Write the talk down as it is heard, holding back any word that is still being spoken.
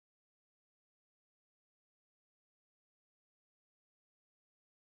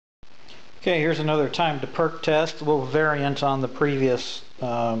Okay, here's another time to perk test, a little variant on the previous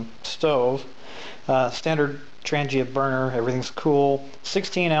stove. Standard Trangia burner, everything's cool.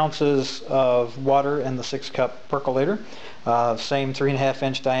 16 ounces of water in the 6-cup percolator. Same 3.5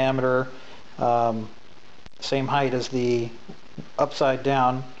 inch diameter, same height as the upside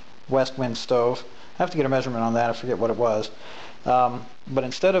down west wind stove. I have to get a measurement on that, I forget what it was. But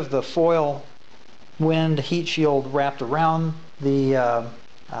instead of the foil wind heat shield wrapped around the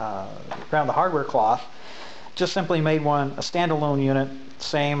hardware cloth, just simply made one a standalone unit,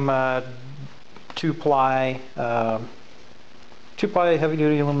 same 2-ply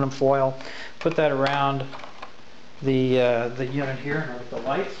heavy-duty aluminum foil. Put that around the unit here, and with the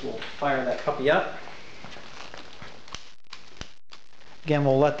lights, we'll fire that puppy up. Again,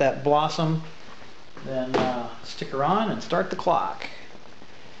 we'll let that blossom, then stick her on and start the clock.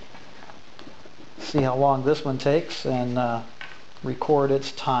 See how long this one takes, and record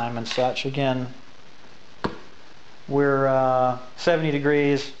its time and such. Again, we're 70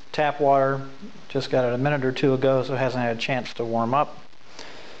 degrees, tap water, just got it a minute or two ago, so it hasn't had a chance to warm up.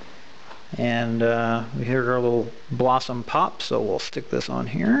 And we hear our little blossom pop, so we'll stick this on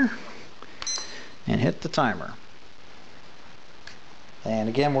here and hit the timer. And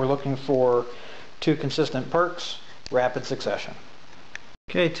again, we're looking for 2 consistent perks, rapid succession.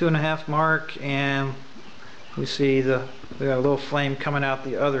 Okay, 2.5 mark, and we see we got a little flame coming out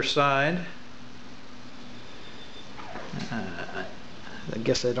the other side. I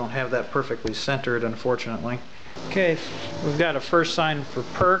guess I don't have that perfectly centered, unfortunately. Okay, we've got a first sign for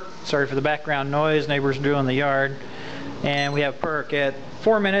perk. Sorry for the background noise, neighbors doing the yard. And we have perk at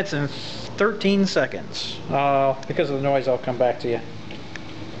 4 minutes and 13 seconds. Because of the noise, I'll come back to you.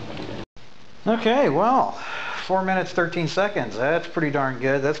 Okay, well, 4 minutes 13 seconds. That's pretty darn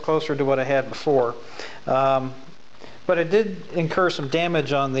good. That's closer to what I had before. But it did incur some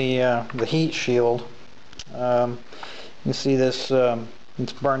damage on the heat shield. You see this,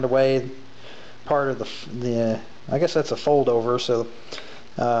 it's burned away part of the I guess that's a fold over, so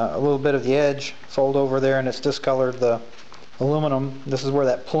a little bit of the edge fold over there, and it's discolored the aluminum. This is where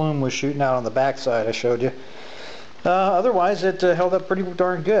that plume was shooting out on the back side I showed you. Otherwise it held up pretty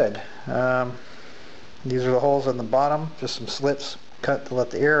darn good. These are the holes on the bottom, just some slits cut to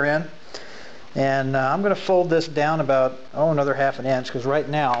let the air in. And I'm going to fold this down about, another 1/2 inch, because right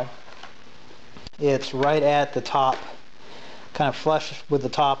now it's right at the top, kind of flush with the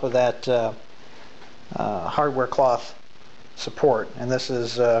top of that hardware cloth support. And this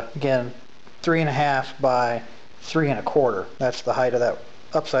is, again, 3.5 by 3 1/4. That's the height of that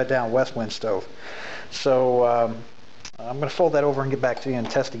upside down west wind stove. So I'm going to fold that over and get back to you and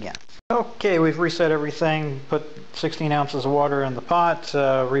test again. Okay, we've reset everything, put 16 ounces of water in the pot,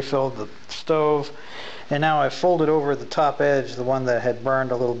 refilled the stove, and now I've folded over the top edge, the one that had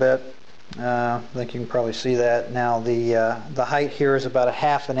burned a little bit. I think you can probably see that. Now the height here is about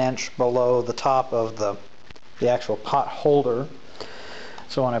 1/2 inch below the top of the actual pot holder.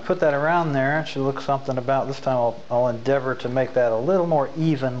 So when I put that around there, it should look something about, this time I'll endeavor to make that a little more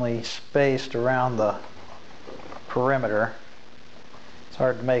evenly spaced around the perimeter. It's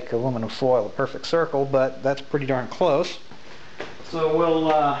hard to make aluminum foil a perfect circle, but that's pretty darn close. So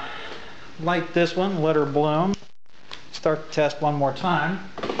we'll light this one, let her bloom, start the test one more time,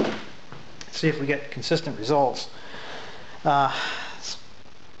 see if we get consistent results. It's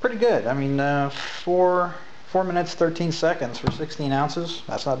pretty good. I mean, 4 minutes 13 seconds for 16 ounces.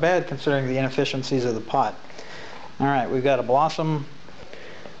 That's not bad considering the inefficiencies of the pot. Alright, we've got a blossom.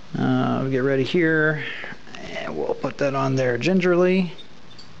 We'll get ready here, and we'll put that on there gingerly.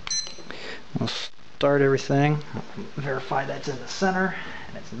 We'll start everything. Verify that's in the center,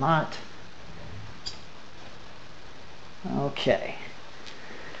 and it's not. Okay.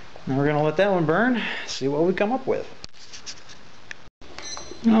 Now we're going to let that one burn, see what we come up with.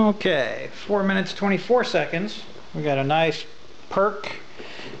 Okay, 4 minutes 24 seconds. We got a nice perk.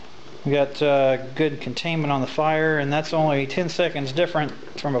 We got good containment on the fire, and that's only 10 seconds different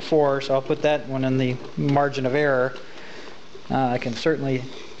from before, so I'll put that one in the margin of error. I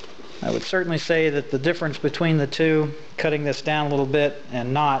would certainly say that the difference between the two, cutting this down a little bit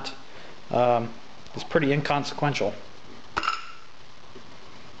and not, is pretty inconsequential.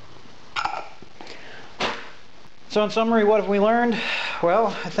 So in summary, what have we learned?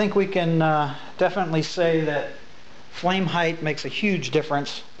 Well, I think we can definitely say that flame height makes a huge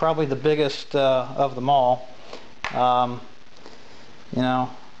difference, probably the biggest of them all. You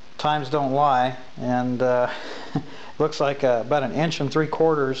know, times don't lie, and looks like about 1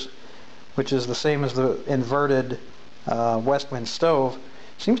 3/4 inches, which is the same as the inverted west wind stove,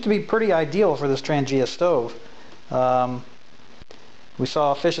 seems to be pretty ideal for this Trangia stove. We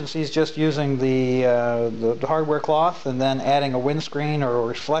saw efficiencies just using the hardware cloth and then adding a windscreen or a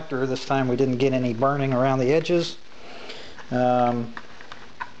reflector. This time we didn't get any burning around the edges.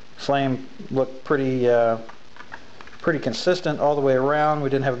 Flame looked pretty consistent all the way around. We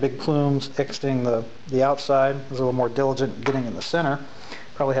didn't have big plumes exiting the outside. I was a little more diligent getting in the center.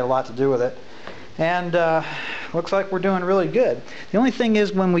 Probably had a lot to do with it. And looks like we're doing really good. The only thing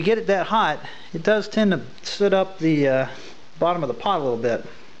is, when we get it that hot, it does tend to sit up the bottom of the pot a little bit.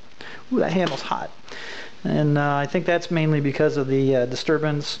 Ooh, that handle's hot. And I think that's mainly because of the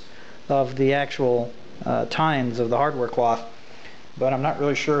disturbance of the actual tines of the hardware cloth. But I'm not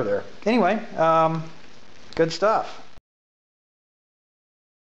really sure there. Anyway, good stuff.